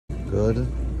Good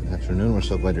afternoon. We're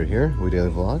so glad you're here. We daily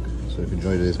vlog. So if you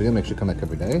enjoyed today's video, make sure you come back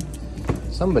every day.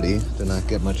 Somebody did not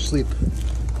get much sleep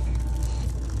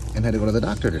and had to go to the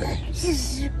doctor today.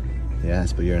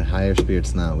 Yes, but you're in higher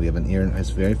spirits now. We have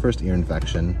his very first ear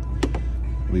infection.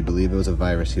 We believe it was a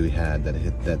virus he had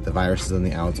that the virus is in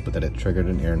the outs, but that it triggered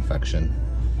an ear infection.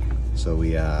 So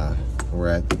we're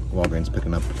at Walgreens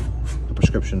picking up a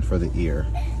prescription for the ear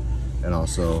and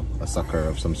also a sucker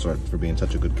of some sort for being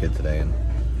such a good kid today. And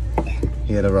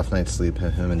he had a rough night's sleep,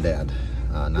 him and Dad.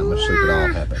 Not much sleep at all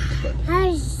happened, but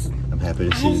I'm happy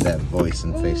to see that voice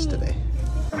and face today.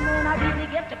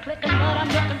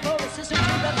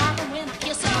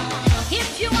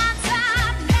 If you want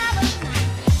some love,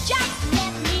 just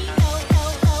let me know.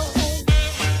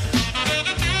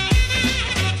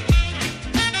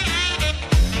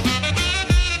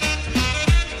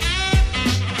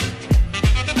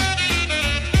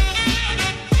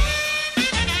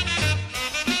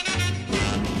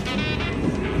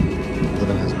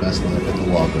 Living his best life at the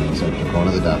Walgreens after going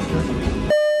to the doctor.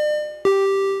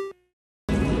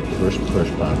 First push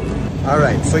pop. All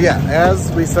right, so yeah,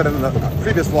 as we said in the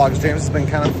previous vlogs, James has been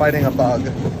kind of fighting a bug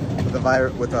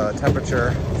with a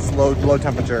temperature, low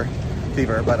temperature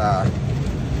fever, but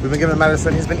we've been giving him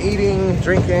medicine. He's been eating,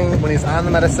 drinking. When he's on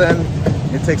the medicine,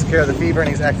 it takes care of the fever and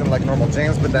he's acting like normal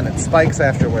James, but then it spikes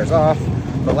after it wears off.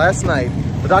 But last night,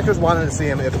 the doctors wanted to see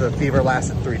him if the fever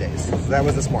lasted 3 days. So that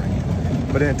was this morning.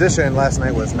 But in addition, last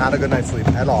night was not a good night's sleep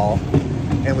at all.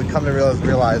 And we come to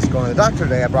realize going to the doctor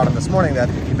today, I brought him this morning, that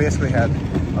he basically had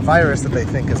a virus that they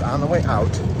think is on the way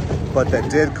out, but that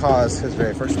did cause his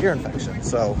very first ear infection.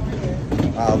 So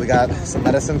we got some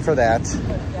medicine for that.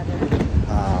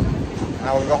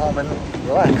 Now we'll go home and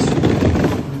relax.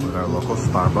 We're at our local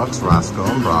Starbucks, Roscoe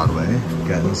and Broadway,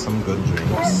 getting some good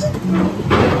drinks.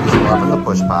 He's loving the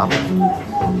push pop.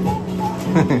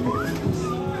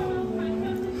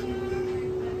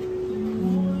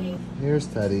 Here's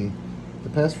Teddy. The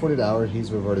past 48 hours,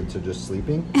 he's reverted to just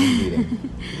sleeping and eating.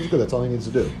 Which is good, that's all he needs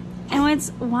to do. And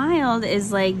what's wild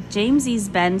is like Jamesy's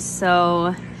been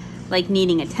so like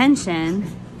needing attention.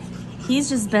 He's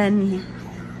just been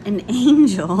an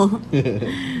angel.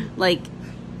 Like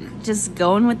just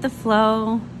going with the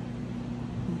flow,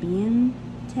 being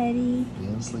Teddy.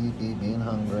 Being sleepy, being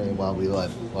hungry, while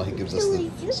he gives us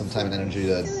some time and energy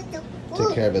to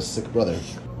take care of his sick brother.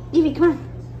 Evie, come on.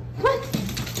 Come on.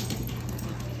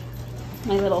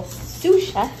 My little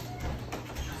sous chef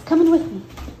coming with me.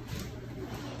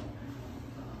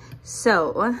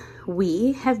 So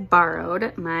we have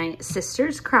borrowed my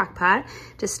sister's crock pot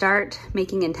to start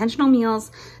making intentional meals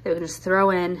that we can just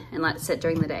throw in and let sit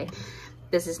during the day.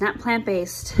 This is not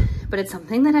plant-based, but it's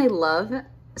something that I love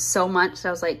so much. So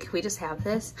I was like, can we just have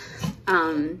this?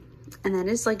 And that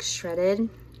is like shredded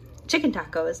chicken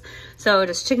tacos. So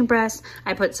just chicken breast,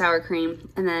 I put sour cream,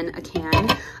 and then a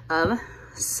can of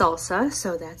salsa.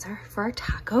 So that's for our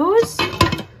tacos.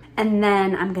 And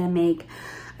then I'm gonna make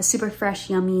a super fresh,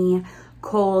 yummy,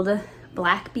 cold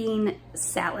black bean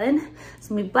salad. It's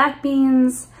gonna be black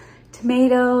beans,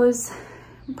 tomatoes,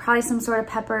 probably some sort of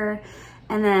pepper,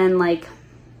 and then like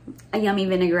a yummy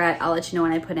vinaigrette. I'll let you know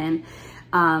when I put in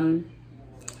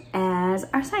as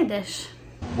our side dish.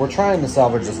 We're trying to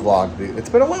salvage this vlog. It's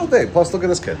been a wild day. Plus, look at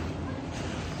this kid.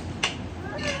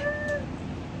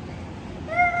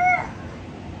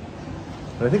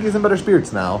 But I think he's in better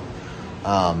spirits now.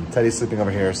 Teddy's sleeping over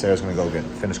here. Sarah's gonna go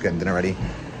finish getting dinner ready.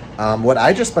 What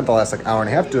I just spent the last like hour and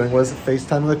a half doing was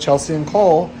FaceTiming with Chelsea and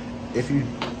Cole. If you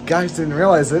guys didn't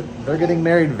realize it, they're getting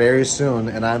married very soon,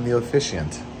 and I'm the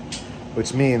officiant,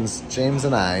 which means James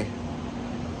and I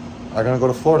are gonna go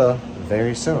to Florida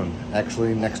very soon,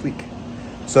 actually next week.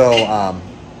 So,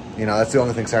 you know, that's the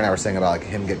only thing Sarah and I were saying about like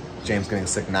James getting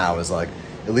sick now is like,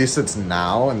 at least it's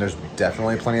now, and there's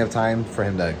definitely plenty of time for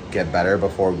him to get better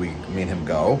before me and him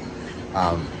go.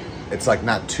 It's like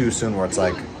not too soon where it's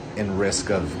like in risk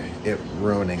of it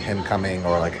ruining him coming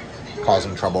or like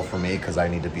causing trouble for me because I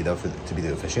need to be there to be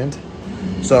the officiant.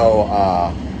 So,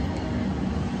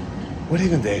 what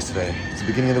even day is today? It's the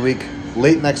beginning of the week.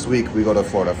 Late next week, we go to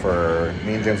Florida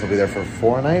me and James will be there for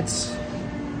 4 nights.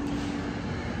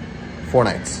 4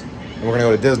 nights. And we're gonna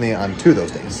go to Disney on 2 of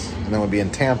those days. And then we'll be in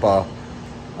Tampa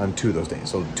on 2 of those days.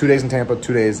 So 2 days in Tampa,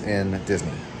 2 days in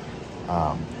Disney.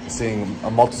 Seeing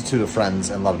a multitude of friends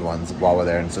and loved ones while we're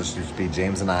there. And so it's just be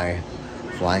James and I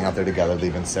flying out there together,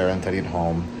 leaving Sarah and Teddy at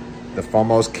home. The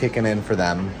FOMO's kicking in for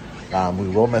them. We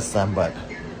will miss them, but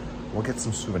we'll get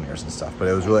some souvenirs and stuff. But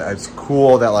it's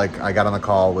cool that like I got on the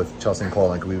call with Chelsea and Cole.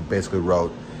 Like we basically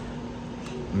wrote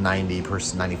 90%,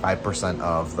 95%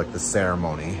 of like the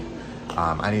ceremony.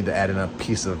 I need to add in a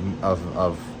piece of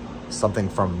something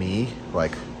from me,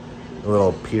 like a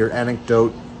little Peter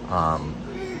anecdote.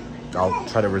 I'll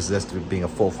try to resist being a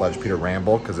full-fledged Peter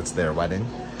ramble because it's their wedding.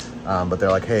 But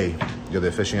they're like, hey, you're the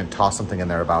officiant, toss something in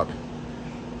there about,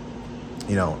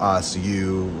 you know, us,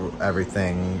 you,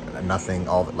 everything, nothing,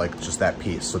 all of it, like just that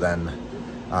piece. So then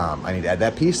I need to add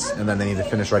that piece, and then they need to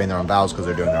finish writing their own vows because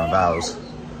they're doing their own vows.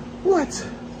 What?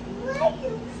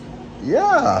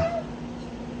 Yeah.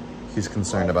 He's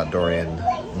concerned about Dory and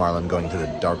Marlon going to the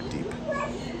dark deep.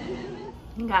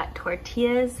 Got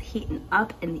tortillas heating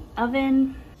up in the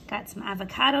oven. Got some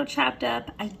avocado chopped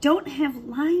up. I don't have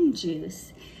lime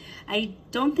juice. I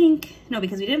don't think, no,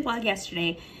 because we didn't vlog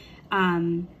yesterday.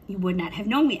 You would not have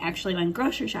known we actually went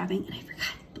grocery shopping and I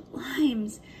forgot the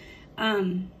limes.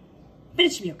 But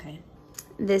it should be okay.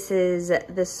 This is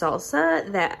the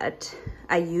salsa that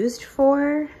I used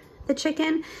for the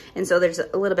chicken. And so there's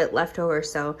a little bit left over.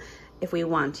 So if we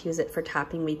want to use it for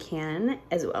topping, we can,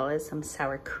 as well as some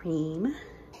sour cream.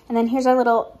 And then here's our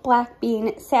little black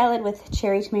bean salad with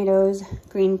cherry tomatoes,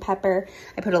 green pepper.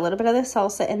 I put a little bit of the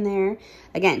salsa in there.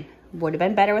 Again, would have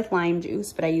been better with lime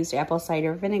juice, but I used apple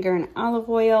cider vinegar and olive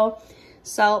oil,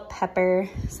 salt, pepper,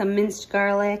 some minced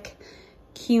garlic,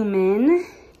 cumin.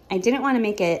 I didn't want to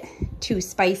make it too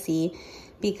spicy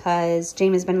because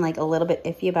James has been like a little bit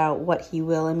iffy about what he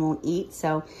will and won't eat.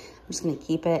 So I'm just gonna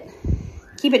keep it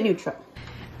neutral.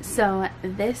 So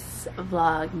this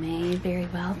vlog may very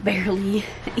well barely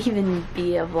even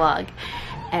be a vlog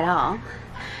at all.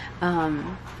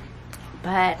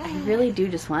 But I really do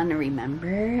just want to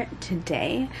remember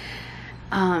today.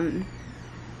 It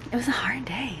was a hard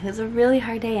day. It was a really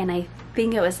hard day, and I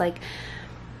think it was like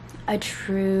a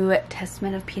true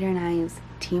testament of Peter and I's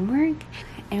teamwork.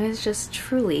 It was just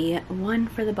truly one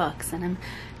for the books, and I'm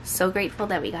so grateful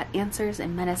that we got answers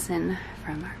and medicine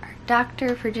from our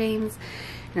doctor for James.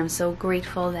 And I'm so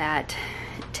grateful that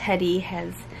Teddy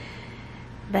has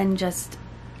been just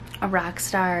a rock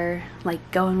star,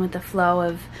 like going with the flow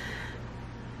of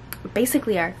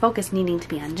basically our focus needing to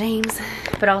be on James,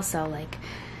 but also like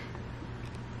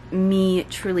me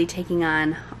truly taking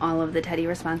on all of the Teddy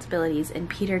responsibilities and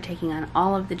Peter taking on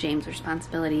all of the James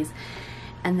responsibilities,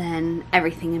 and then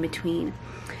everything in between.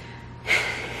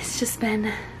 It's just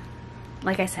been,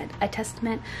 like I said, a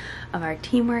testament of our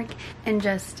teamwork, and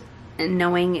just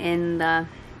knowing in the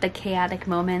chaotic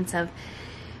moments of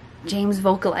James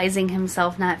vocalizing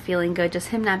himself not feeling good, just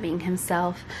him not being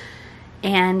himself,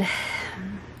 and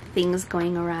things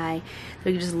going awry,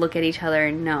 we could just look at each other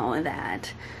and know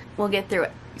that we'll get through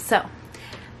it. So,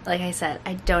 like I said,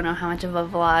 I don't know how much of a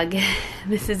vlog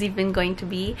this is even going to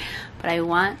be, but I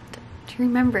want to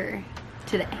remember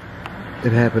today.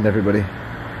 It happened, everybody.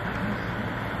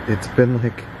 It's been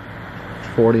like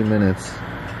 40 minutes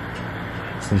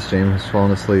since James has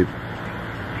fallen asleep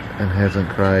and hasn't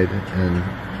cried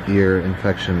in ear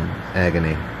infection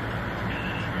agony.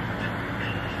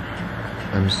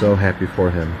 I'm so happy for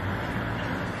him.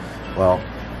 Well,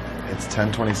 it's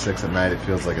 10:26 at night. It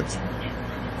feels like it's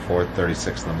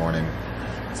 4:36 in the morning.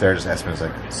 Sarah just asked me, it's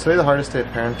like, is today the hardest day of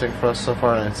parenting for us so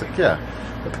far? And it's like, yeah.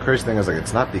 But the crazy thing is, like,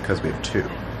 it's not because we have 2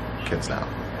 kids now.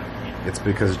 It's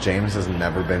because James has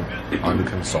never been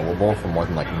unconsolable for more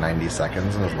than like 90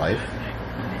 seconds in his life.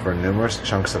 For numerous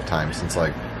chunks of time since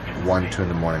like 1, 2 in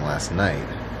the morning last night,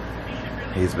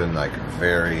 he's been like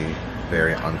very,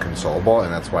 very unconsolable,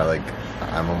 and that's why like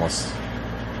I'm almost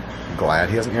glad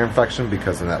he has an ear infection,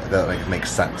 because then that like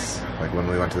makes sense. Like when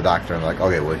we went to the doctor and like,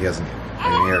 okay, well he has an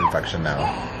ear infection now.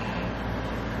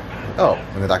 Oh,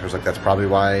 and the doctor's like, that's probably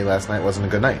why last night wasn't a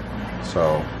good night.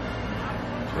 So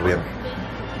we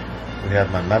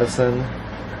have my medicine.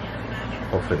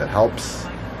 Hopefully that helps.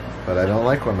 But I don't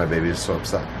like when my baby is so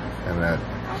upset, and that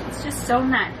It's just so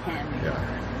not him. yeah.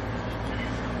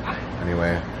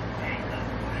 Anyway,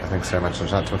 I think Sarah mentioned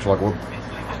there's not too much luck. We'll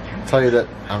tell you that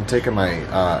I'm taking my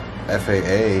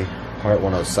FAA Part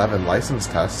 107 license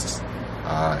test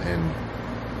in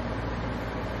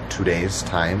 2 days'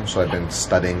 time. So I've been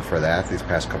studying for that these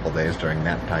past couple days during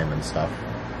nap time and stuff.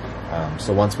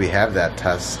 So once we have that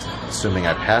test, assuming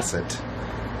I pass it,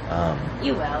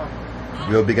 You will.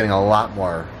 we'll be getting a lot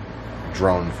more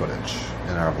drone footage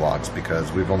in our vlogs,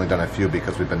 because we've only done a few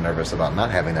because we've been nervous about not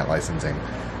having that licensing,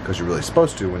 because you're really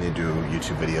supposed to when you do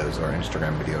YouTube videos or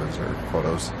Instagram videos or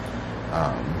photos.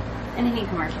 Anything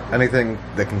commercial. Anything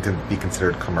that can be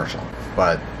considered commercial.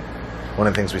 But one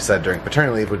of the things we said during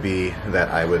paternity leave would be that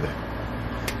I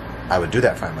would do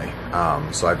that finally.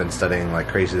 So I've been studying like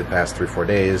crazy the past 3-4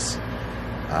 days,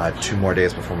 2 more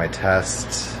days before my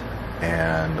test,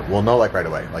 and we'll know like right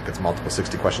away. Like it's multiple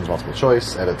 60 questions, multiple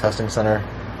choice at a testing center.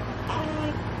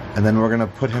 And then we're gonna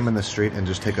put him in the street and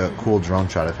just take a cool drone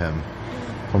shot of him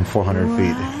from 400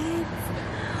 feet.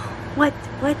 What?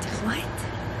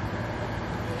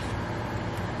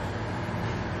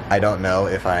 I don't know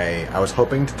if I was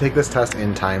hoping to take this test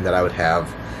in time that I would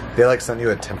have, they like send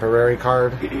you a temporary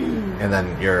card and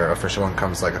then your official one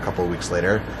comes like a couple of weeks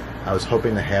later. I was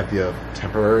hoping to have the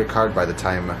temporary card by the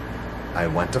time I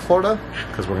went to Florida,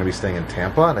 because we're gonna be staying in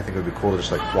Tampa and I think it would be cool to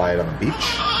just like fly it on the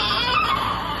beach.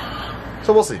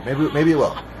 So we'll see, maybe it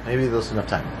will. Maybe there's enough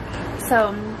time.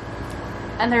 So,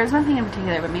 and there's one thing in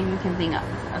particular, but maybe you can think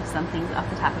of some things off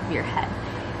the top of your head.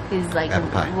 Is like Apple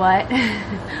pie.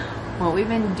 what we've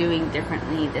been doing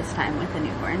differently this time with the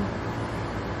newborn.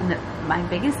 And my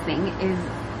biggest thing is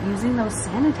using those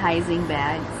sanitizing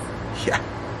bags. Yeah.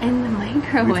 In the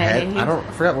microwave. I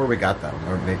forgot where we got them.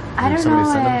 Or maybe I don't somebody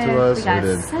know sent them to us. we got Or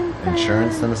did sent them.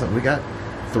 insurance send us something? We got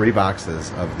 3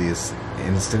 boxes of these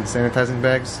instant sanitizing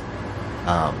bags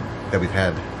that we've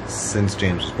had since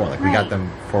James was born. Like we got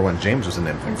them for when James was an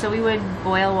infant. And so we would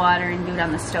boil water and do it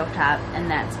on the stovetop,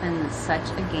 and that's been such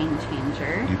a game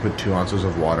changer. You put 2 ounces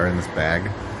of water in this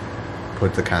bag,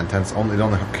 put the contents, it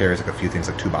only carries like a few things,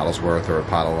 like 2 bottles worth or a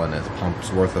bottle and a pump's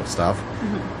worth of stuff.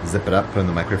 Zip it up, put it in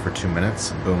the microwave for 2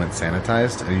 minutes, boom, it's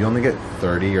sanitized. And you only get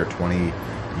 30 or 20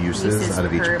 uses out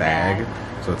of each bag.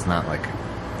 So it's not like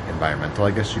environmental,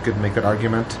 I guess you could make that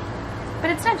argument.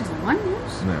 But it's not just one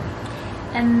use. No.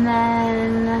 And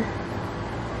then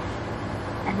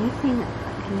anything,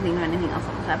 can you think of anything else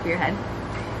off the top of your head?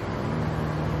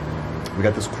 We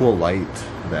got this cool light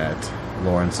that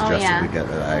Lauren suggested we get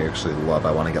that I actually love.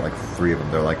 I want to get like 3 of them.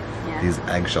 They're like these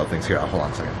eggshell things. Here, hold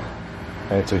on a second.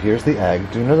 Alright, so here's the egg.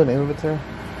 Do you know the name of it, Sarah?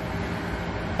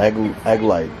 Egg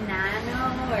light.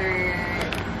 Nano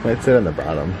or... Might sit on the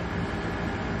bottom.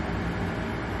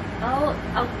 I'll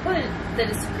put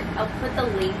the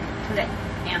link to the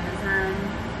Amazon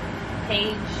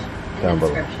page in Down the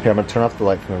below. description. Here, I'm going to turn off the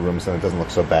light from the room so it doesn't look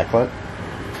so backlit.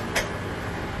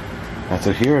 And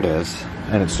so here it is.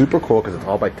 And it's super cool because it's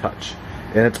all by touch.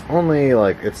 And it's only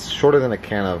like, it's shorter than a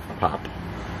can of pop.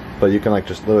 But you can like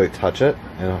just literally touch it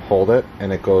and hold it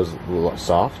and it goes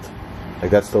soft. Like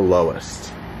that's the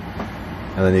lowest.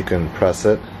 And then you can press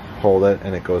it, hold it,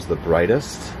 and it goes the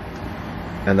brightest.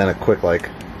 And then a quick like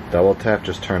double tap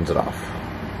just turns it off.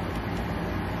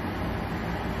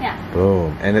 Yeah.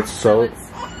 Boom. And it's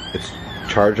it's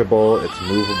chargeable, it's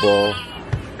movable.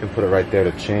 You can put it right there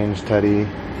to change Teddy.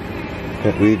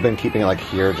 We've been keeping it like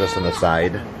here just on the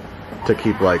side to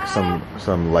keep like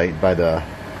some light by the,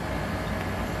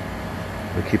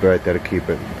 we keep it right there to keep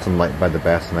it some light by the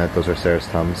bassinet. Those are Sarah's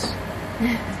Tums.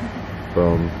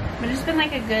 Boom. But it's been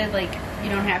like a good, like, you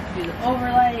don't have to do the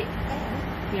overlight.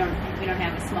 We don't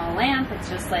have a small lamp. It's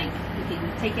just like you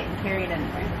can take it and carry it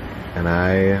anywhere. And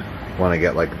I want to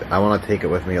get like, I want to take it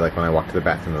with me like when I walk to the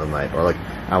bathroom in the night, or like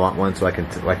I want one so I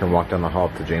can walk down the hall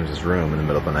to James's room in the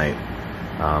middle of the night.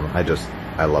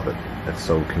 I love it. It's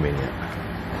so convenient.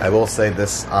 I will say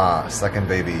this second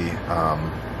baby,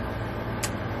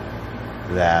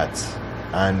 that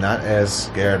I'm not as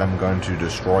scared I'm going to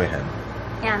destroy him.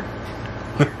 Yeah.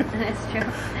 That's true.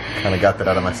 Kind of got that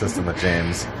out of my system with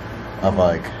James, of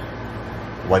like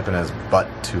wiping his butt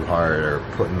too hard or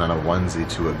putting on a onesie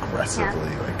too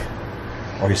aggressively,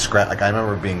 like, or he scratched. Like I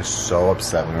remember being so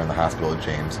upset when we were in the hospital with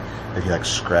James that he like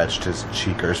scratched his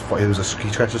cheek or he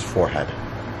scratched his forehead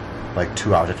like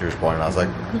 2 hours after he was born, and I was like,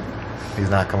 he's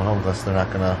not coming home with us. They're not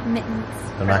gonna. Mittens.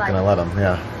 They're not gonna let him.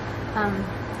 Yeah.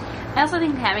 I also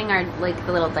think having our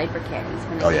the little diaper kit has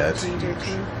been a game changer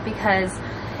too, because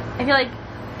I feel like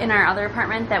in our other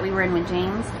apartment that we were in with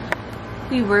James,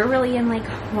 we were really in like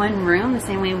one room, the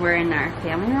same way we're in our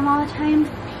family room all the time,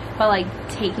 but like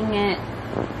taking it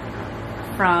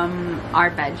from our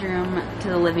bedroom to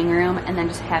the living room and then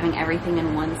just having everything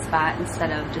in one spot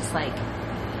instead of just like,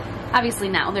 obviously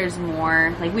now there's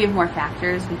more, like we have more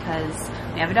factors because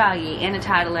we have a doggy and a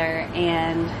toddler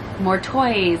and more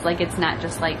toys. Like it's not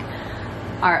just like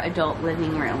our adult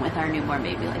living room with our newborn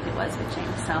baby like it was with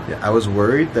James. So yeah, I was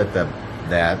worried that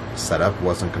that setup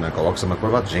wasn't gonna go well, because I'm like, what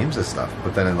about James's stuff?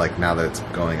 But then like now that it's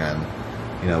going on,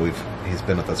 you know, he's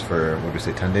been with us for, what did we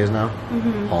say, 10 days now?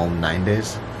 All 9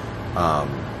 days.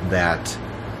 That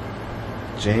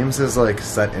James is like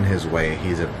set in his way.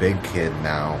 He's a big kid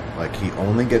now. Like he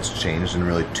only gets changed in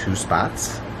really 2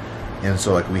 spots. And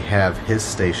so like we have his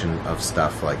station of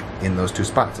stuff like in those 2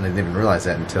 spots, and I didn't even realize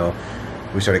that until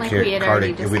we started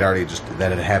carting. We'd already just,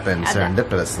 that had happened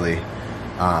serendipitously.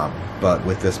 But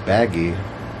with this baggie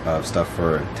of stuff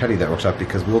for Teddy, that works out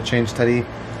because we'll change Teddy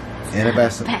in a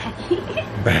bassinet,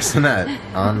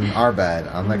 on our bed,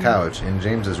 on the couch, in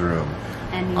James's room,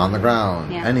 on the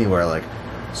ground, anywhere. Like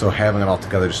So having it all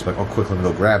together, just like, oh, quickly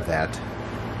go grab that,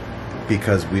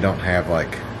 because we don't have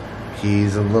like,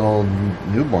 he's a little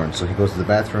newborn, so he goes to the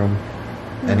bathroom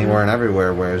anywhere and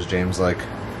everywhere, whereas James, like,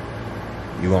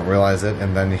 you won't realize it,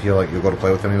 and then you'll go to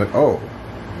play with him, and you're like, oh,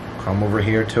 come over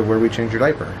here to where we change your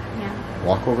diaper. Yeah.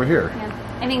 Walk over here.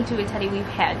 Yeah. I think too with Teddy, we've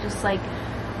had just like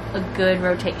a good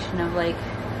rotation of like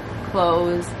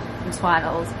clothes and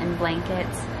swaddles and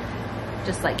blankets,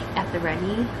 just like at the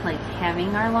ready, like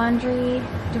having our laundry,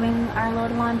 doing our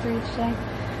load of laundry each day.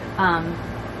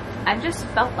 I've just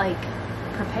felt like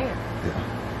prepared.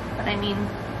 Yeah. But I mean,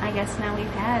 I guess now we've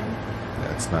had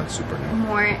It's not super new.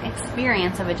 more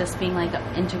experience of it just being like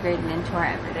integrated into our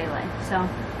everyday life. So,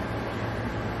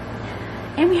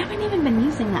 and we haven't even been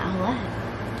using the outlet.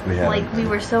 We haven't. Like we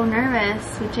were so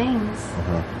nervous with James.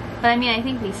 But I mean, I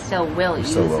think we still will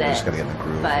use So it. we're just gonna get in the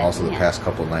groove. But, Also, the yeah. past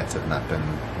couple of nights have not been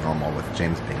normal with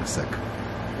James being sick.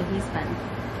 But he's been.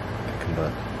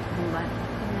 But But,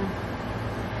 yeah.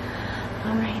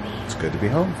 Alrighty. it's good to be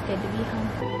home. It's good to be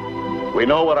home. We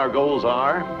know what our goals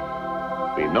are.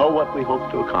 We know what we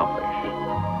hope to accomplish.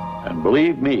 And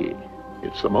believe me,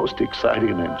 it's the most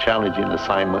exciting and challenging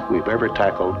assignment we've ever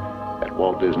tackled at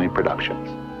Walt Disney Productions.